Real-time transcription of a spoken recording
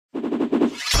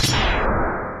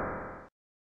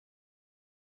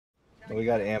We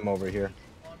got ammo over here.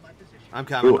 I'm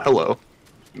coming. Oh, hello.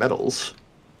 Metals.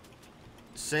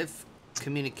 Safe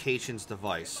communications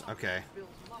device. Okay.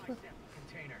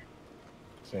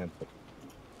 Sample.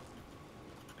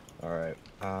 Alright.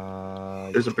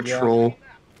 There's a patrol.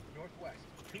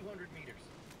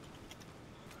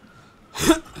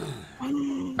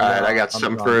 Alright, I got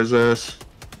some for his ass.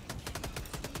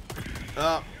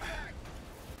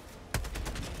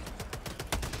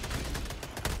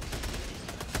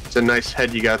 It's a nice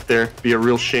head you got there. Be a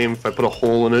real shame if I put a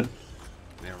hole in it.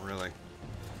 Yeah, really.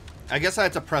 I guess I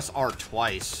had to press R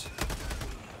twice.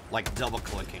 Like double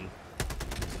clicking.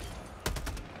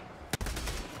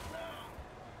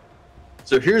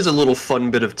 So here's a little fun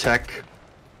bit of tech.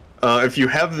 If you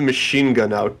have the machine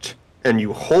gun out and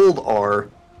you hold R,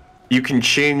 you can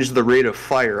change the rate of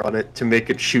fire on it to make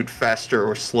it shoot faster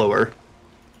or slower.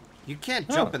 You can't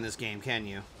jump in this game, can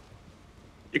you?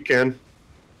 You can.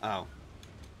 Oh.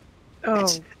 Oh.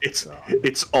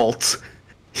 It's Alt.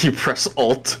 You press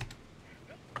Alt.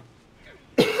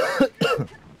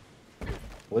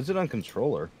 Was it on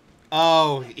controller?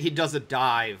 Oh, he does a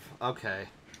dive. Okay.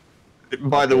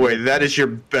 By the way, that is your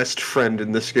best friend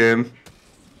in this game.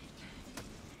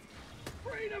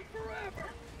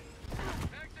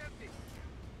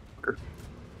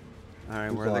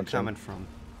 Alright, where are they coming from?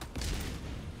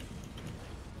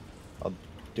 I'll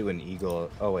do an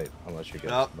eagle. Oh wait, unless you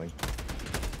get something.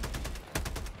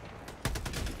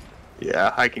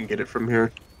 Yeah, I can get it from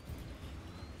here.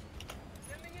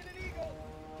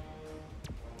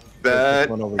 That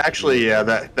actually, yeah,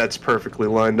 that's perfectly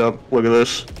lined up. Look at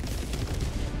this.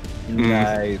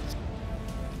 Nice.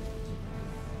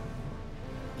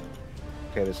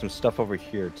 Okay, there's some stuff over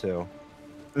here too.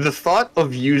 The thought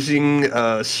of using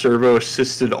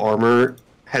servo-assisted armor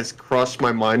has crossed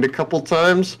my mind a couple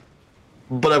times,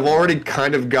 but I've already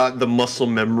kind of got the muscle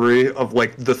memory of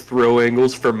like the throw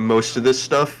angles for most of this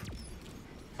stuff.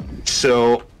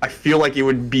 So I feel like it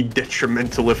would be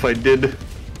detrimental if I did.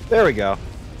 There we go.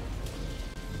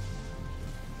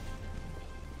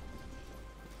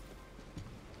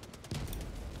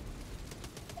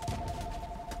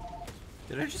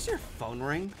 Did I just hear a phone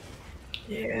ring?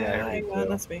 Yeah,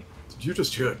 that's me. Did you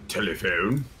just hear a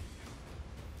telephone?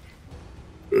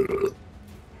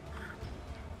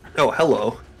 Oh,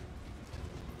 hello.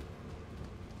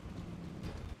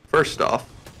 First off,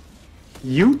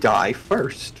 you die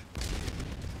first.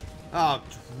 Oh,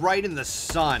 right in the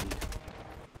sun.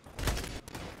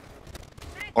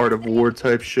 Art of War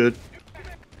type shit.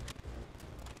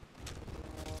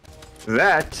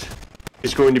 That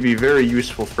is going to be very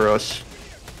useful for us.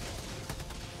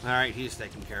 Alright, he's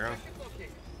taken care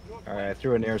of. Alright, I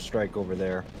threw an airstrike over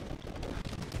there.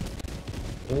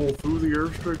 Oh, through the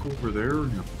airstrike over there.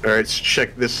 Alright, so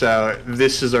check this out.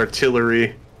 This is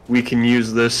artillery. We can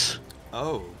use this.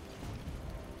 Oh.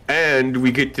 And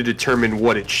we get to determine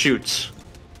what it shoots.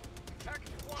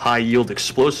 High yield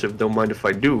explosive, don't mind if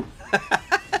I do.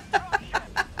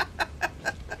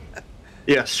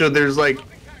 Yeah, so there's like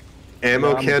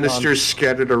ammo canisters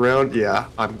scattered around. Yeah,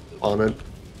 I'm on it.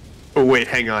 Oh wait,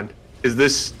 hang on. Is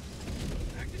this...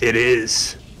 It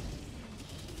is.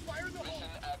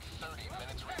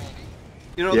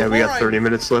 You know, yeah, we got 30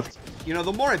 minutes left. You know,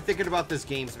 the more I'm thinking about this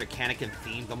game's mechanic and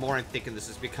theme, the more I'm thinking this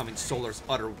is becoming Solar's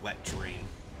utter wet dream.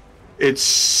 It's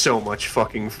so much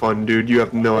fucking fun, dude. You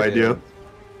have no idea.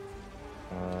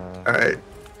 Alright.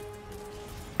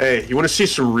 Hey, you want to see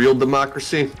some real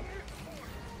democracy?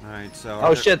 Alright, so...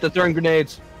 Oh shit, they're throwing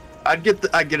grenades. I'd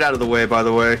get out of the way, by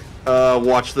the way.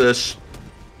 Watch this.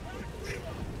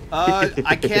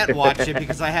 I can't watch it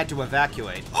because I had to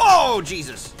evacuate. Oh,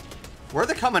 Jesus! Where are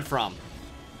they coming from?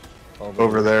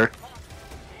 Over there.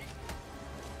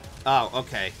 Oh,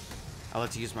 okay. I'll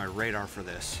have to use my radar for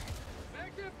this.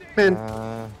 Man.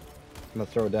 I'm gonna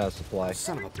throw down a supply.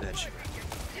 Son of a bitch.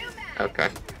 Okay.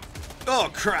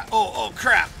 Oh, crap. Oh,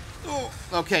 crap. Oh.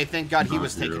 Okay, thank God he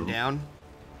was taken down.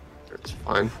 That's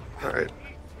fine. Alright.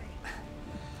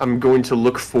 I'm going to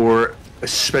look for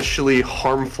especially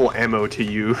harmful ammo to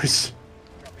use.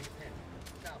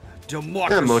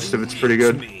 Democracy yeah, most of it's pretty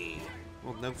good.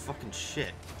 Well, no fucking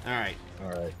shit. Alright.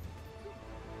 Alright.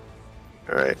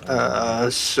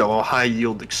 Alright, so high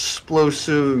yield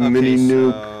explosive, mini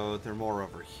nuke. So they're more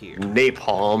over here.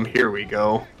 Napalm, here we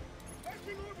go.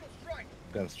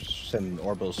 Gonna send an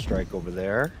orbital strike over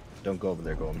there. Don't go over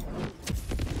there, Golden.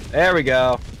 There we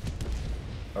go.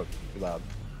 Oh, loud.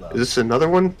 Is this another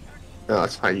one? No,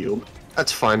 it's high yield.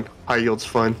 That's fine. High yield's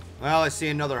fine. Well, I see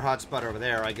another hotspot over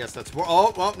there. I guess that's where...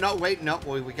 Oh, no, wait, no.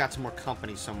 We got some more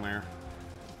company somewhere.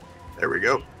 There we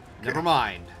go. Never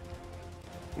mind.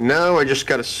 Now I just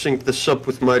gotta sync this up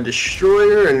with my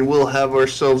destroyer, and we'll have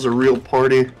ourselves a real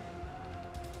party.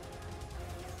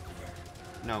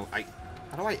 No,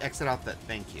 how do I exit out that?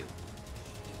 Thank you.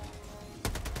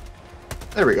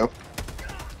 There we go.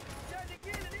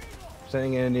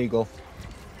 Sending in an eagle.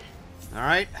 All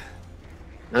right.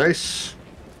 Nice.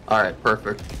 All right,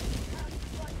 perfect.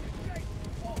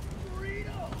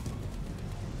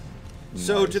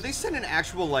 So, Nice. do they send an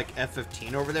actual like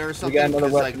F-15 over there or We something? got another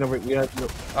 'Cause, weapon over. We got.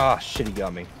 Ah, shit, he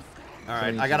got me. All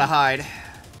right, I gotta hide.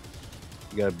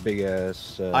 You got a big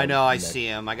ass. I know, I Mech. see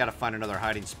him. I gotta find another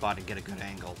hiding spot and get a good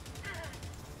angle.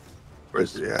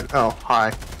 Where's he at? Oh,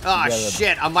 hi. Ah, gotta-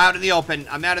 shit! I'm out in the open.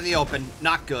 I'm out in the open.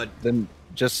 Not good. Then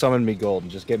just summon me, Golden.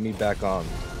 Just get me back on.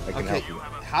 I can Okay, help you.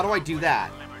 how do I do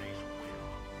that?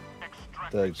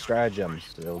 The stratagems.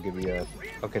 It'll give you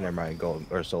a. Okay, never mind. Golden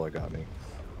or Solar got me.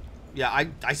 Yeah,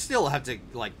 I still have to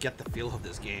like get the feel of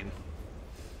this game.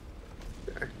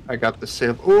 I got the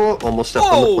sample. Oh, almost stepped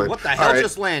on the Oh, plane. what the hell All right,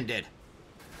 just landed?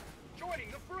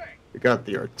 we got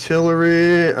the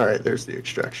artillery. All right, there's the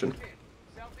extraction.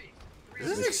 Is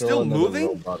this There's thing still another moving?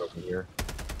 robot over here.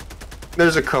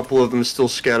 There's a couple of them still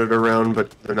scattered around,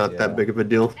 but they're not Yeah. that big of a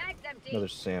deal. Another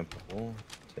sample.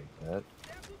 Take that.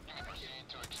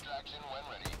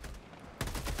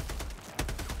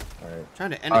 Alright. Trying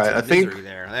to end All right, it I to think- misery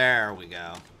there. There we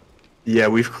go. Yeah,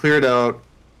 we've cleared out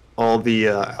all the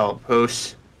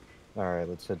outposts. Alright,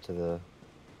 let's head to the.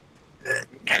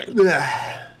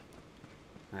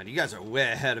 Man, you guys are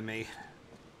way ahead of me.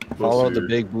 Follow the see.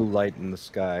 big blue light in the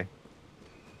sky.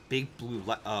 Big blue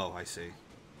light. Oh, I see.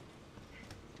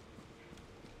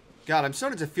 God, I'm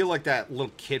starting to feel like that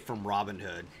little kid from Robin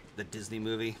Hood, the Disney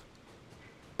movie.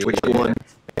 Which one?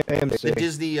 The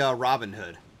Disney Robin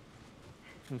Hood.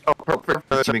 Oh, perfect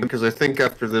timing, because I think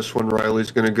after this one,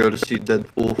 Riley's gonna go to see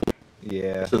Deadpool,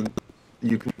 Yeah. so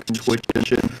you can switch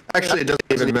it. Actually, it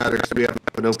doesn't even matter because we haven't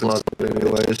opened lot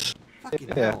anyways. Fucking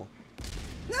Yeah. hell.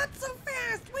 Not so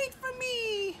fast. Wait for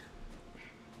me.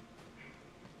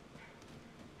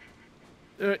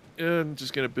 Alright, I'm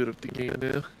just gonna boot up the game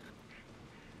now.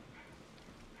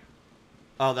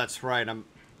 Oh, that's right.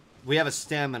 We have a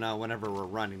stamina whenever we're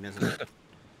running, isn't it?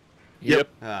 Yep.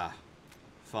 Ah,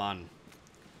 fun.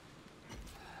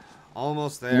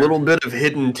 Almost there. Little bit of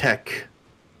hidden tech.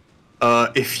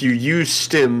 If you use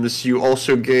stims, you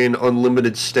also gain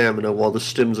unlimited stamina while the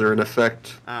stims are in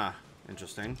effect, Ah,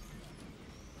 interesting.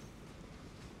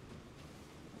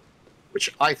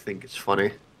 which I think is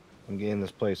funny. I'm getting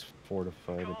this place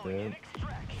fortified a bit.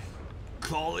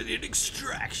 Call it an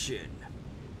extraction.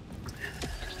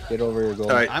 Get over here,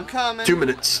 Golden. All right, I'm coming. 2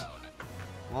 minutes.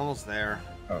 I'm almost there.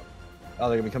 Oh,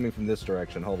 they're gonna be coming from this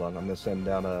direction. Hold on, I'm gonna send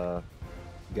down a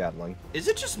Gatling. Is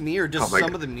it just me, or does Oh my some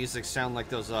God. of the music sound like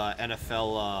those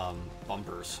NFL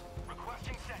bumpers?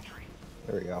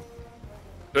 There we go.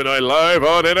 Tonight live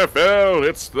on NFL,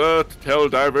 it's the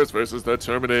Helldivers versus the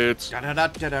Terminates.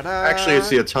 Da-da-da-da-da-da. Actually, it's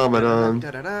the automaton.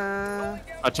 Da-da-da.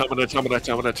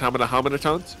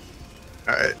 Automatons.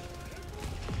 All right.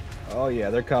 Oh yeah,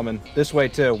 they're coming. This way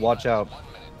too. Watch out.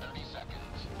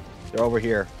 They're over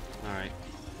here. All right.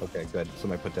 Okay, good.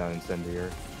 Somebody put down incendiary.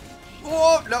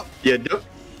 Oh no! Yeah,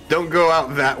 don't go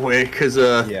out that way, because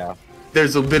Yeah.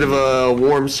 there's a bit of a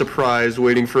warm surprise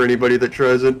waiting for anybody that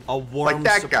tries it. A warm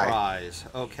that guy. surprise.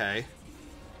 Okay.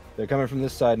 They're coming from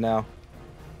this side now.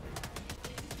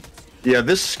 Yeah,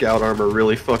 this scout armor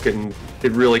really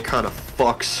it really kind of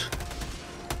fucks.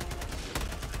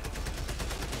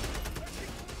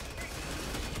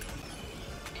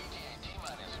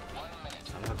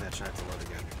 Son of a bitch, I have to load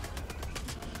again.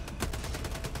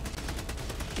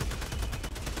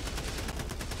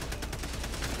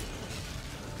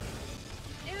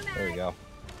 There you go.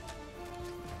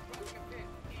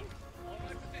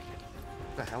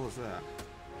 What the hell is that?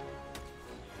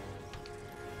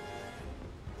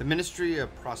 The Ministry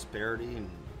of Prosperity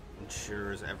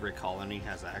ensures every colony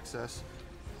has access.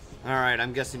 Alright,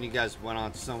 I'm guessing you guys went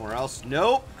on somewhere else.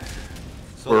 Nope!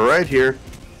 So We're right here.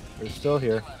 They're still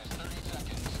here.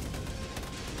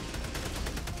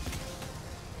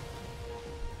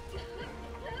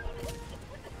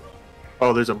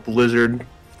 Oh, there's a blizzard.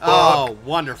 Oh,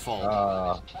 wonderful.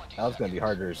 That was gonna be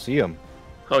harder to see them.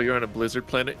 Oh, you're on a blizzard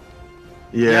planet?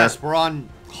 Yeah, Yes, we're on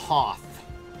Hoth.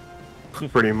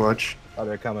 pretty much. Oh,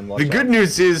 they're coming. Watch The good out.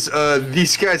 news is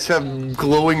these guys have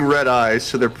glowing red eyes,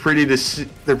 so they're pretty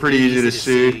they're pretty easy to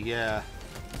see. Yeah.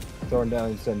 Throwing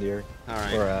down incendiary.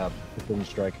 Alright. Or precision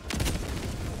strike.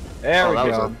 There Oh, we that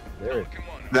was go. on- There.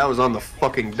 That was on the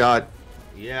fucking dot.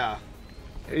 Yeah.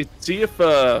 Hey, see if,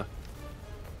 because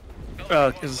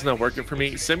it's not working for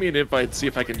me, send me an invite, see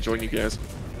if I can join you guys.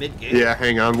 mid-game. Yeah,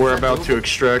 hang on. We're about to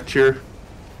extract here.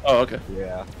 Oh, okay.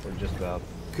 Yeah, we're just about.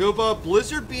 Kuba,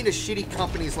 Blizzard being a shitty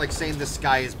company is like saying the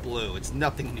sky is blue. It's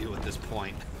nothing new at this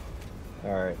point.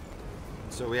 Alright.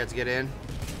 So we have to get in?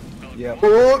 Yep.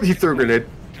 Oh, he threw a grenade.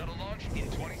 Shuttle launch in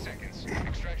 20 seconds.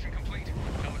 Extraction complete.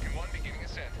 Pelican 1 beginning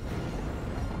ascent.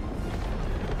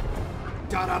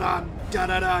 Da-da-dun,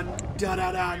 da-da-dun,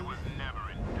 da-da-dun.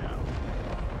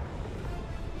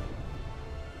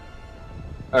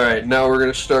 Alright, now we're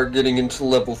gonna start getting into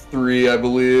level 3, I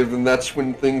believe, and that's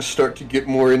when things start to get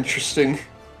more interesting.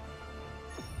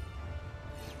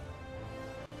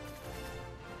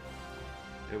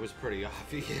 It was pretty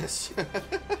obvious.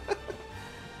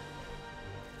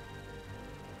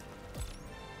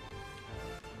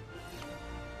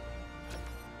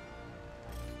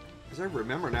 As I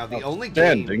remember now, the only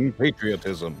game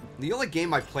patriotism. the only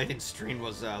game I played in stream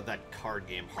was that card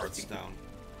game Hearthstone,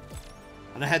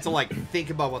 and I had to like think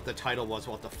about what the title was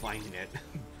while defining it.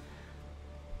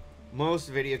 Most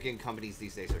video game companies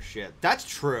these days are shit. That's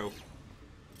true.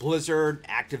 Blizzard,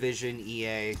 Activision,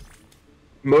 EA.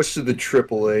 Most of the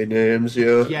AAA names,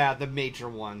 yeah. Yeah, the major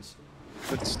ones.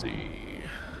 Let's see.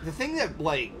 The thing that,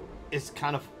 like, is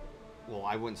kind of, well,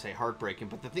 I wouldn't say heartbreaking,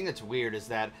 but the thing that's weird is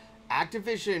that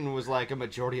Activision was like a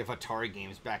majority of Atari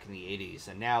games back in the 80s,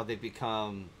 and now they've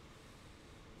become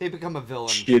a villain.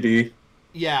 Shitty.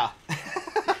 Yeah.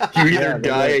 You either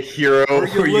die a hero Or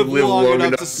you live long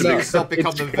enough to see No, yourself become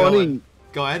it's the funny. villain.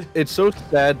 Go ahead. It's so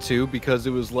sad too because it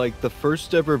was like the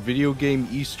first ever video game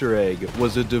Easter egg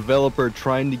was a developer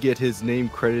trying to get his name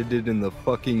credited in the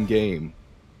fucking game.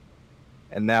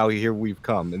 And now here we've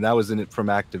come. And that was in it from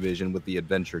Activision with the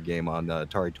adventure game on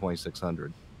Atari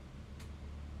 2600.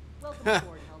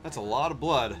 That's a lot of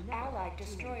blood. Allied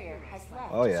destroyer has left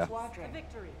Oh, yeah. squadron.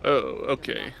 Oh,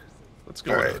 okay. Let's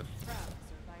go. Alright.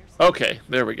 Okay,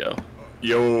 there we go.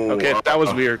 Yo. Okay, that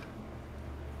was weird.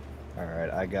 Alright,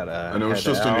 I gotta. I know it's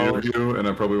head just out. an interview, and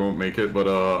I probably won't make it, but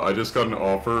I just got an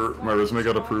offer. My resume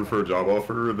got approved for a job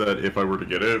offer that, if I were to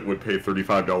get it, would pay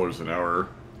 $35 an hour.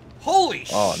 Holy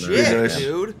Oh, shit, nice.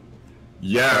 dude.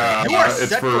 Yeah, You are it's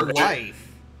set for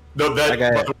life. No, I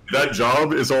got it. that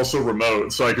job is also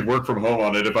remote, so I could work from home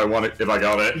on it if I want it, if I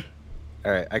got it.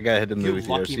 Alright, I gotta head to the You movie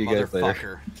theater. lucky See you guys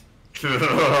later. motherfucker.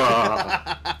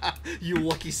 You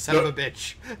lucky son of a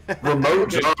bitch. Remote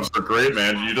jobs are great,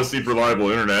 man. You just need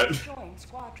reliable internet. Join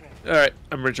squadron. Alright,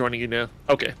 I'm rejoining you now.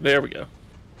 Okay, there we go.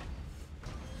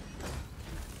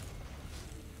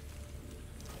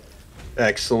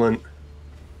 Excellent.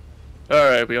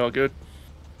 Alright, we all good?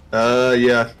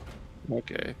 Yeah.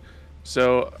 Okay.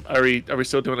 So, are we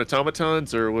still doing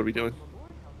automatons, or what are we doing?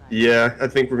 Yeah, I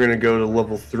think we're gonna go to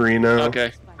level 3 now.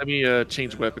 Okay, let me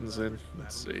change weapons then.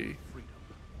 Let's see.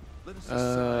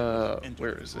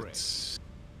 Where is it?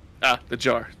 Ah, the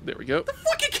jar. There we go. The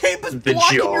fucking cape is The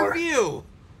blocking jar. your view.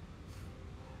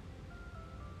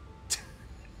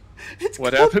 It's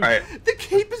What called- happened? The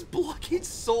cape is blocking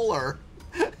solar.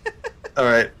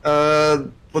 Alright,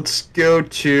 let's go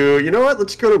to... You know what?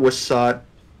 Let's go to Wasat.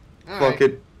 Fuck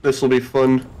it. This'll be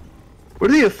fun. What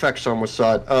are the effects on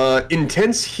Wasat?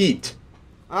 Intense heat.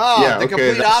 Oh, yeah, the okay,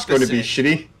 complete that's opposite. going to be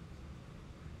shitty.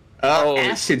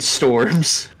 Acid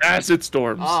storms. Acid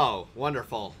storms, Oh,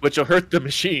 wonderful. which will hurt the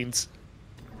machines.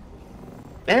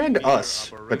 And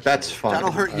us, but that's fine.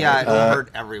 That'll hurt. Yeah, it'll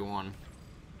hurt everyone.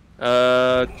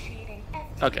 Initiating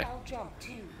FTL Okay. jump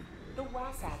to the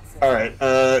WAS axis. Alright,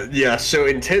 yeah, so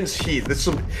intense heat.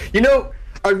 This'll... You know,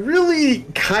 I really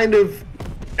kind of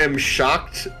am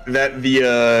shocked that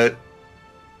the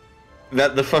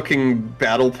fucking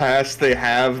battle pass they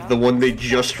have, the one they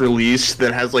just released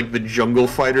that has like the jungle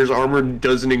fighters armor,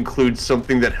 doesn't include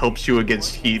something that helps you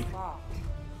against heat.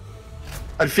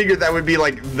 I figured that would be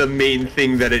like the main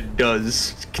thing that it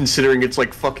does, considering it's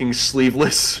like fucking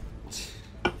sleeveless.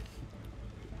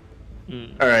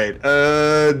 Alright,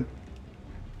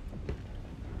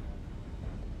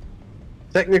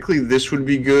 technically this would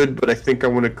be good, but I think I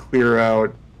want to clear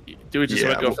out... Do we just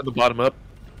want to go from the bottom up?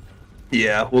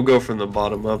 Yeah, we'll go from the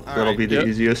bottom up. All That'll right, be the yep.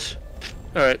 easiest.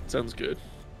 Alright, sounds good.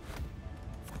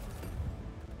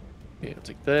 Yeah, I'll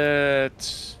take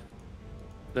that.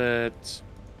 That.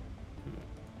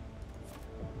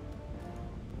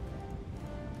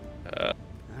 All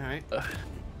right.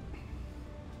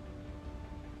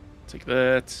 Take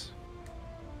that.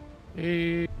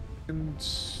 And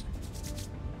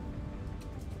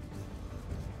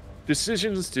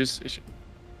decision.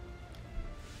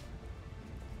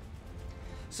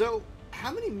 So,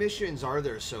 how many missions are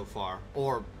there so far,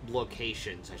 or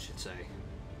locations, I should say?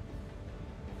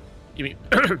 You mean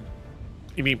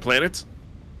you mean planets?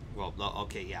 Well, no,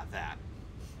 okay, yeah,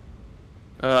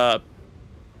 that.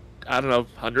 I don't know,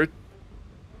 100?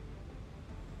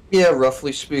 Yeah,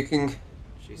 roughly speaking.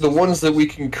 Jesus The ones that Christ. we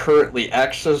can currently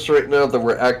access right now that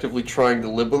we're actively trying to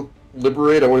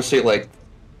liberate, I want to say like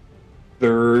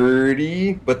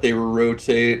 30, but they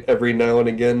rotate every now and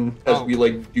again as Oh. we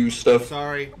like do stuff.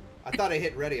 Sorry. I thought I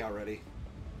hit ready already.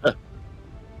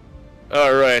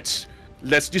 Alright,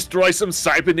 let's destroy some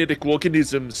cybernetic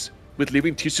organisms with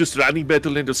living tissue surrounding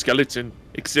metal into skeleton,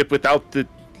 except without the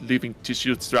living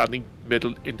tissue surrounding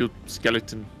metal into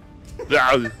skeleton.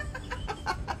 Ah.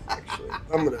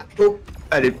 I'm gonna. Oh,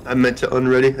 I meant to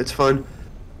unready. It's fine.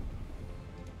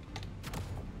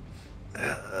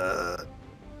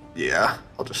 Yeah,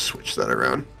 I'll just switch that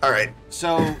around. All right.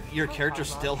 So your character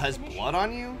still has blood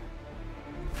on you?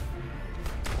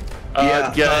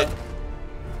 Yeah.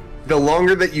 The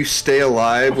longer that you stay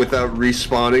alive without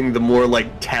respawning, the more like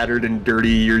tattered and dirty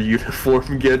your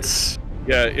uniform gets.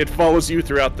 Yeah, it follows you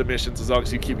throughout the missions as long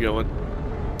as you keep going.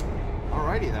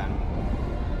 Alrighty then.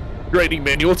 Grading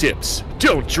manual tips.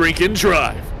 Don't drink and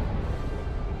drive.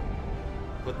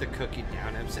 Put the cookie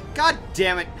down. God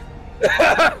damn it!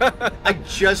 I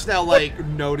just now like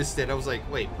noticed it. I was like,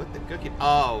 wait, put the cookie.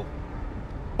 Oh.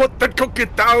 Put the cookie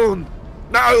down!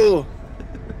 No!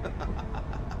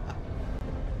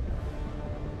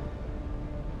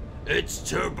 It's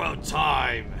turbo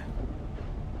time.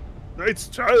 It's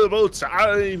terrible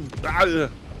time! Ah.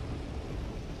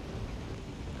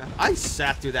 I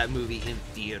sat through that movie in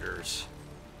theaters.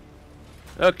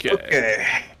 Okay. Okay.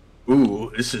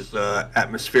 Ooh, this is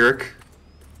atmospheric.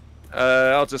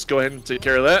 I'll just go ahead and take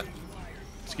care of that.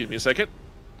 Excuse me a second.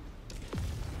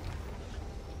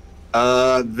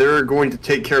 They're going to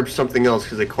take care of something else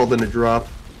because they called in a drop.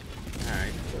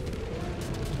 Alright.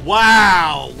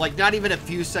 Wow! Like, not even a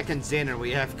few seconds in and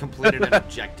we have completed an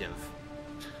objective.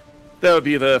 That would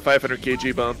be the 500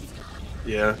 kg bomb.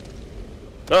 Yeah.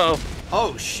 Uh-oh.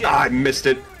 Oh, shit. Ah, I missed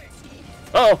it.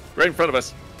 Oh, right in front of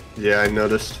us. Yeah, I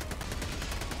noticed.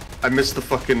 I missed the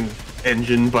fucking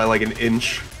engine by like an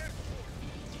inch.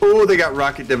 Oh, they got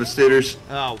rocket devastators.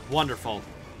 Oh, wonderful.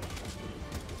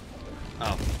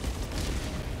 Oh.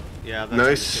 Yeah, that's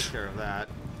Nice. gonna take care of that.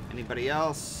 Anybody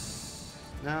else?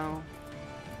 No?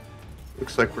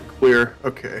 Looks like we're clear.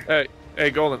 Okay. Hey,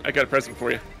 Golden, I got a present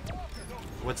for you.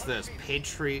 What's this?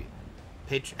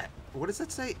 What does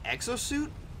that say? Exosuit?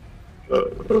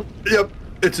 Yep,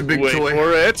 it's a big Wait toy.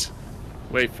 for it.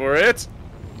 Wait for it.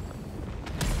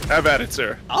 Have at it,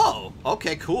 sir. Oh,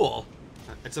 okay, cool.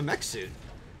 It's a mech suit.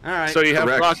 Alright. So you have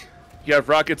Correct. you have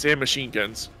rockets and machine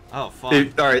guns. Oh,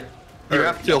 fun. All right. You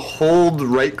have to hold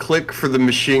right click for the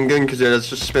machine gun because it has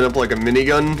to spin up like a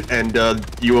minigun, and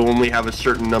you will only have a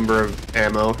certain number of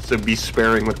ammo, so be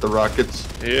sparing with the rockets.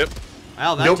 Yep.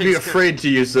 Well, that Don't be takes care- afraid to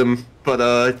use them,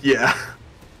 but yeah.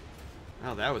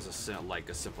 Oh, that was a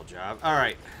simple job. All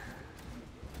right.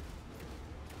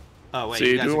 Oh wait. So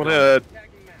you you guys do are want going. to?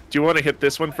 Do you want to hit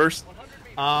this one first?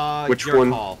 Which your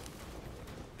one? Call.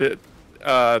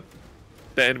 The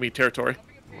enemy territory.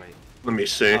 Wait. Let me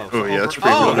see. Oh, Oh, so yeah, over- that's pretty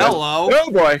Oh, good. hello.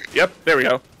 Oh boy. Yep. There we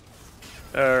go.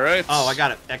 All right. Oh, I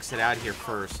gotta exit out here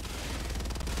first.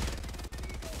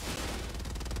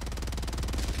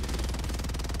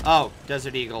 Oh,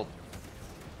 Desert Eagle.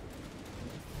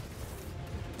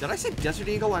 Did I say Desert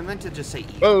Eagle? I meant to just say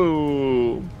Eagle.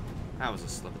 Oh. That was a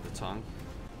slip of the tongue.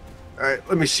 All right,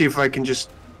 let me see if I can just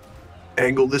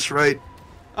angle this right.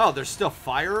 Oh, there's still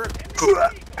fire?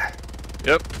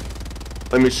 Yep.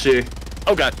 Let me see.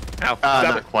 Oh god. Ow. Stop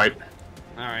Not it. quite.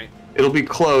 Alright. It'll be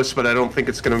close, but I don't think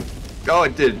it's gonna. Oh,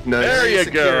 it did. Nice. There you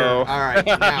go. Alright,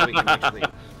 now we can actually...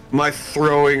 My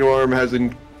throwing arm has a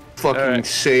fucking Alright.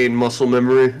 insane muscle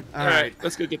memory. All right.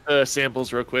 Let's go get the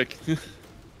samples real quick.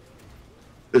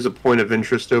 There's a point of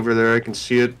interest over there. I can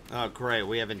see it. Oh, great.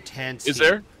 We have intense Is heat.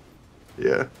 there?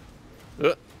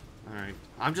 Yeah. Alright.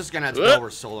 I'm just gonna have to go where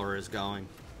Solar is going.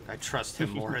 I trust him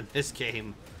more in this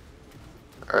game.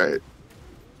 All right.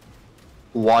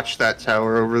 Watch that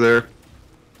tower over there.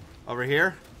 Over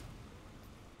here?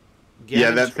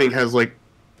 Yeah, that thing has like.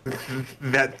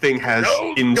 That thing has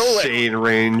No, insane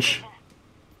range.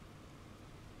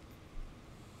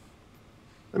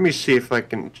 Let me see if I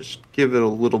can just give it a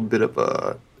little bit of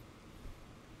a.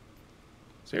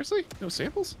 Seriously? No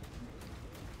samples?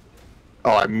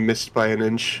 Oh, I missed by an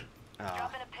inch.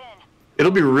 Oh.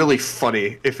 It'll be really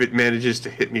funny if it manages to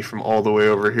hit me from all the way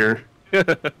over here.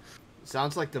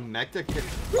 Sounds like the mech that can...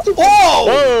 Whoa!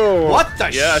 Whoa! What the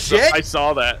Yeah, shit? I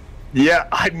saw that. Yeah,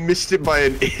 I missed it by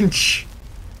an inch.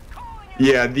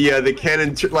 Yeah, the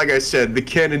cannon, like I said, the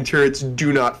cannon turrets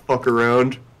do not fuck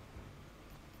around.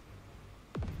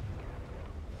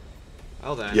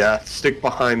 Oh, then. Yeah, stick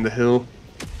behind the hill.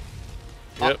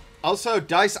 Yep. Also,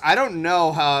 Dice, I don't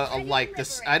know how, like,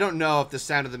 this. I don't know if the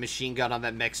sound of the machine gun on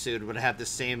that mech suit would have the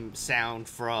same sound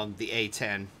from the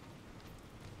A-10.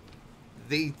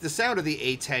 The sound of the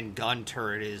A-10 gun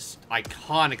turret is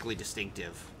iconically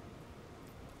distinctive.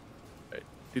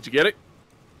 Did you get it?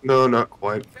 No, not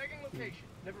quite. Tagging location.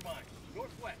 Never mind.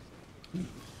 Northwest.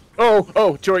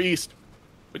 Oh, to our east.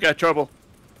 We got trouble.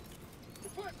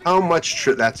 How much?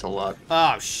 That's a lot.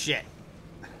 Oh, shit.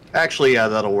 Actually, yeah,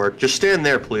 that'll work. Just stand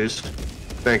there, please.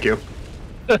 Thank you.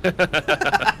 There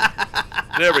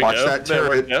we Watch go. that There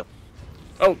we turret. go.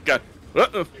 Oh, God.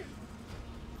 Uh-oh.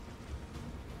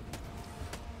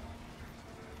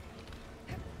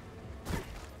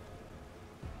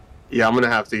 Yeah, I'm gonna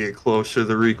have to get closer.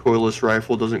 The recoilless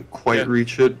rifle doesn't quite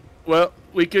reach it. Well,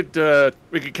 we could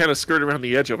kind of skirt around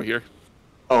the edge over here.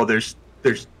 Oh, there's.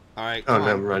 Alright, Oh,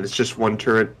 never mind. It's just one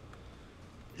turret.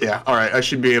 Yeah. All right. I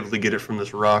should be able to get it from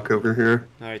this rock over here.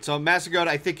 Alright, so Massacre,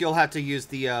 I think you'll have to use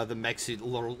the mech suit a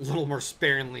little more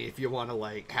sparingly if you want to,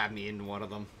 like, have me in one of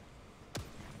them.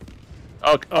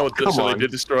 Oh, Come so on. they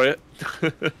did destroy it.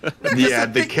 Yeah,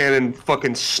 the cannon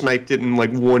fucking sniped it in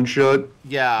like one shot.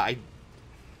 Yeah,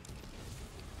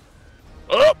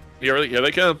 Oh, here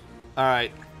they come.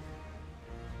 Alright.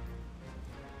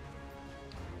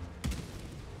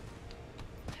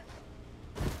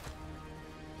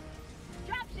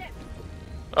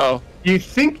 Oh, You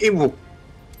think it will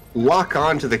lock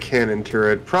onto the cannon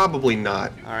turret? Probably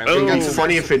not. Alright, Oh. we got It'd be some...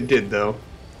 funny if it did, though.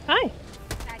 Hi.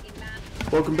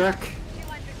 Welcome back.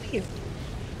 Thank you.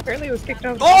 Apparently it was kicked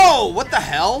out. Oh! What the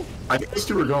hell? I guessed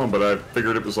you were gone, but I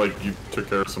figured it was like you took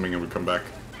care of something and would come back.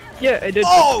 Yeah, I did.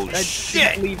 Oh, I shit!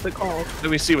 didn't leave the call. let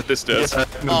me see what this does. No,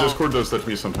 Oh. Discord does that to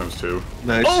me sometimes too.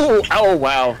 Nice. Oh,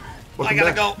 wow. I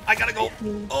gotta go. I gotta go.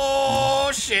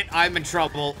 Oh, shit. I'm in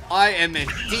trouble. I am in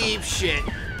deep shit.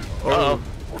 Uh-oh.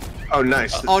 Oh,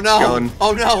 nice. Oh, It's no. gone.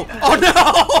 Oh, no. Oh,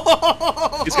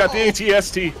 no. He's got the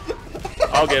ATST.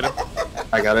 I'll get him.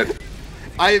 I got it.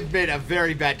 I have made a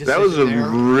very bad decision That was a there.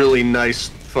 really nice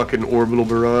fucking orbital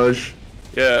barrage.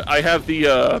 Yeah, I have the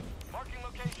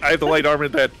light armor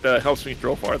that helps me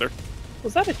throw farther.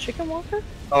 Was that a chicken walker?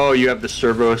 Oh, you have the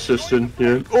servo assistant.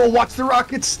 Yeah. Oh, watch the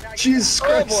rockets! Jesus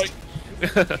Christ!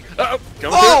 Uh-oh,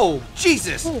 coming Oh,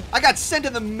 Jesus. I got sent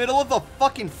in the middle of the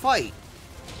fucking fight.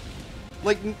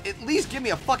 Like, at least give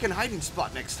me a fucking hiding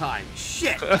spot next time.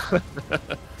 Shit. through.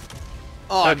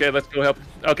 Oh, Okay, let's go help.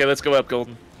 Okay, let's go help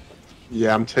Golden.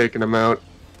 Yeah, I'm taking him out.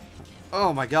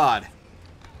 oh my God.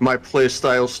 My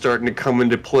playstyle's starting to come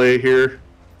into play here.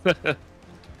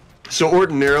 So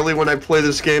ordinarily when I play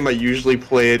this game, I usually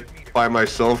play it by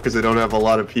myself because I don't have a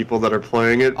lot of people that are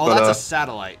playing it. Oh, but, that's a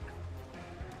satellite.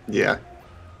 yeah.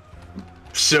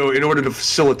 So in order to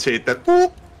facilitate that,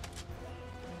 oh,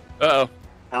 Uh-oh.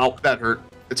 ow, that hurt.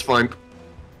 It's fine.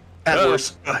 At Uh-oh.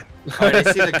 worst. Alright, I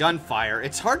see the gunfire.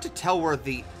 It's hard to tell where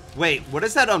the... Wait, what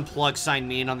does that unplug sign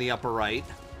mean on the upper right?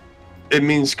 It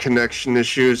means connection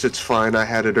issues. It's fine. I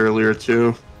had it earlier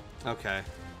too. Okay.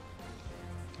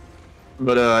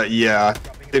 But yeah,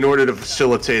 in order to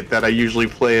facilitate that, I usually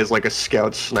play as like a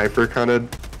scout sniper kind of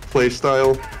play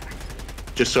style,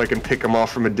 just so I can pick them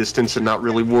off from a distance and not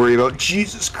really worry about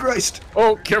Jesus Christ.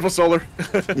 Oh, careful, Solar.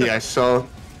 Yeah, I saw.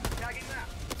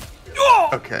 Oh!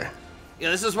 Okay, Yeah,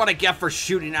 this is what I get for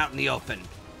shooting out in the open.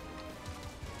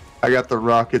 I got the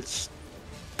rockets,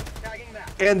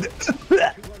 and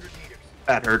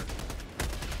that hurt.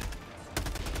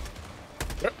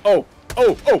 Oh,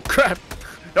 crap.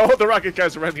 Oh, the rocket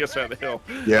guys are running the other side of the hill.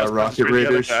 Yeah, I was rocket concentrating the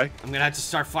other raiders. guy. I'm gonna have to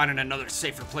start finding another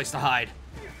safer place to hide.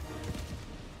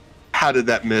 How did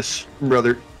that miss,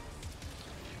 brother?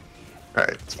 All right,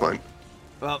 it's fine.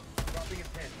 Well,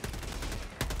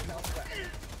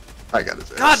 I got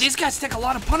his ass. God, these guys take a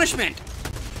lot of punishment.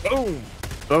 Boom.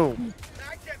 Boom.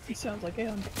 He sounds like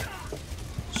him.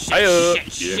 Shit, Hi-ya.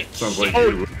 shit, Yeah, shit, sounds shit. like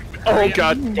you. Oh,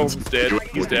 God. Golden's dead.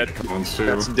 He's dead. Ones too.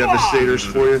 That's devastators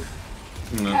for you.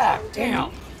 No. God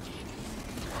damn.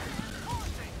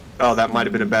 Oh, that might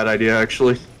have been a bad idea,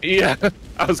 actually. Yeah,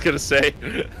 I was going to say.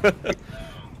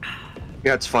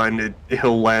 Yeah, it's fine.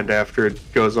 He'll land after it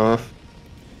goes off.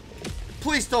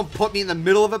 Please don't put me in the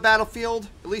middle of a battlefield.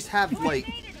 At least have, like...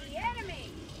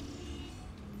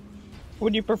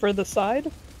 Would you prefer the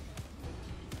side?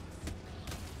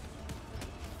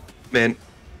 Man,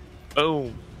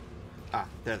 Boom. Ah,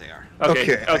 there they are.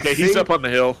 Okay, Okay, I he's think- up on the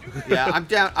hill. Yeah, I'm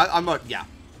down. Yeah.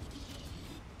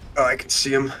 oh, I can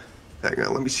see him. Hang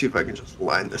on, let me see if I can just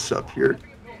line this up here.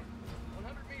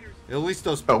 At least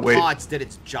those Oh, wait. pods did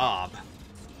its job.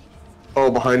 Oh,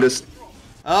 behind us.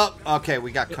 Oh, okay,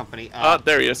 we got company.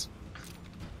 There he is.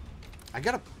 I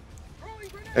gotta...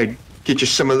 Hey, get you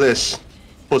some of this,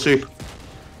 pussy.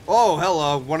 Oh,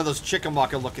 hello. One of those chicken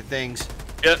walker looking things.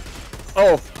 Yeah.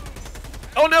 Oh.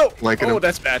 Oh no! Liking Oh, him.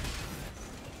 that's bad.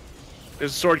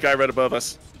 There's a sword guy right above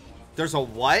us. There's a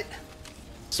what?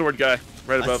 Sword guy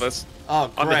right above us. Oh,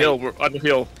 great. On the hill. We're on the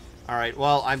hill. All right.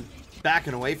 Well, I'm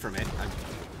backing away from it.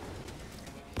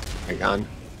 Hang on.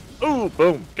 Ooh,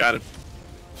 boom. Got him.